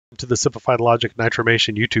To the Simplified Logic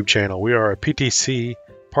Nitromation YouTube channel. We are a PTC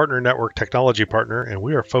Partner Network technology partner, and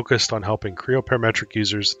we are focused on helping Creo Parametric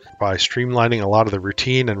users by streamlining a lot of the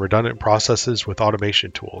routine and redundant processes with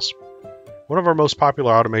automation tools. One of our most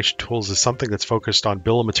popular automation tools is something that's focused on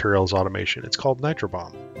bill of materials automation. It's called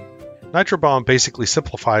NitroBomb. NitroBomb basically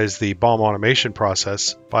simplifies the BOM automation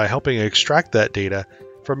process by helping extract that data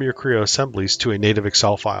from your Creo assemblies to a native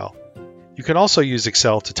Excel file. You can also use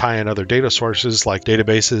Excel to tie in other data sources like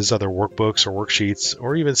databases, other workbooks or worksheets,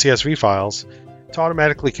 or even CSV files to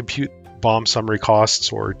automatically compute BOM summary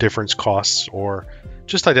costs or difference costs, or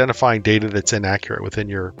just identifying data that's inaccurate within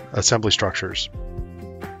your assembly structures.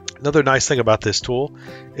 Another nice thing about this tool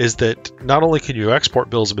is that not only can you export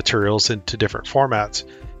bills of materials into different formats,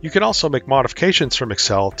 you can also make modifications from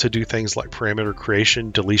Excel to do things like parameter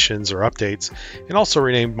creation, deletions, or updates, and also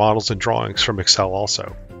rename models and drawings from Excel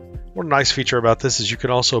also. One nice feature about this is you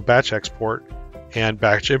can also batch export and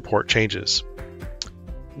batch import changes.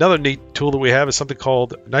 Another neat tool that we have is something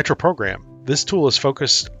called Nitro Program. This tool is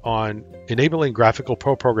focused on enabling graphical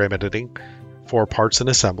program editing for parts and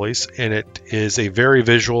assemblies, and it is a very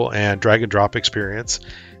visual and drag and drop experience.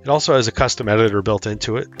 It also has a custom editor built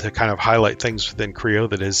into it to kind of highlight things within Creo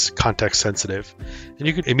that is context sensitive. And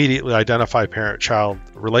you can immediately identify parent-child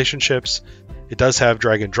relationships. It does have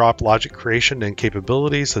drag and drop logic creation and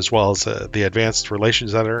capabilities, as well as the advanced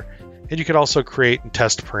relations editor, and you can also create and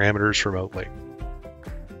test parameters remotely.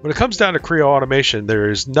 When it comes down to Creo automation, there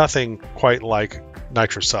is nothing quite like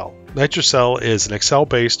Nitrocell. Nitrocell is an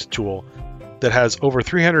Excel-based tool that has over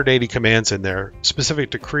 380 commands in there,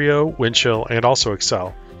 specific to Creo, Windchill, and also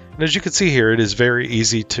Excel. And as you can see here, it is very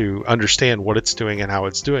easy to understand what it's doing and how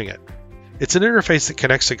it's doing it. It's an interface that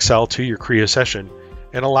connects Excel to your Creo session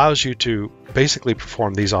and allows you to basically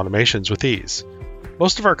perform these automations with ease.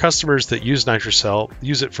 Most of our customers that use Nitrocell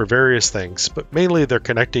use it for various things, but mainly they're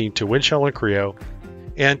connecting to Windchill and Creo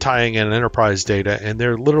and tying in enterprise data, and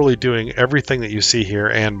they're literally doing everything that you see here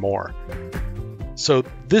and more. So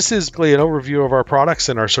this is really an overview of our products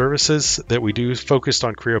and our services that we do focused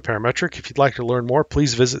on Creo Parametric. If you'd like to learn more,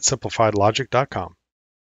 please visit simplifiedlogic.com.